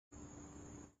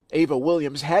Ava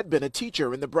Williams had been a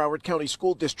teacher in the Broward County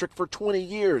School District for 20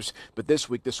 years, but this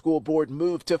week the school board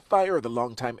moved to fire the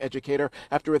longtime educator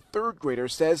after a third grader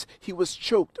says he was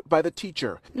choked by the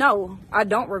teacher. No, I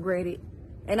don't regret it,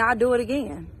 and I'll do it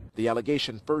again. The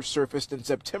allegation first surfaced in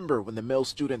September when the male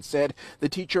student said, "The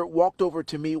teacher walked over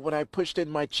to me when I pushed in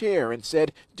my chair and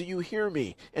said, 'Do you hear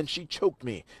me?' and she choked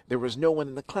me. There was no one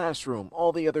in the classroom.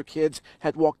 All the other kids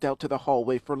had walked out to the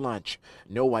hallway for lunch."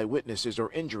 No eyewitnesses or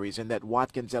injuries in that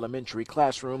Watkins Elementary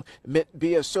classroom meant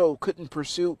BSO couldn't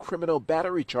pursue criminal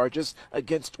battery charges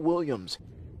against Williams.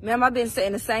 Ma'am, I've been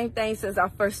saying the same thing since I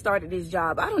first started this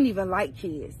job. I don't even like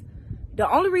kids. The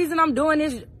only reason I'm doing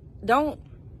this,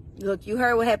 look, you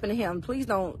heard what happened to him. Please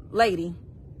don't, lady,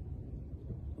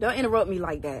 don't interrupt me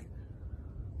like that.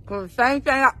 Because the same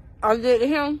thing I did to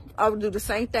him, I would do the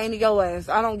same thing to your ass.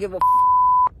 I don't give a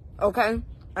okay?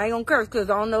 I ain't gonna curse because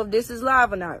I don't know if this is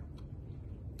live or not.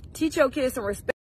 Teach your kids some respect.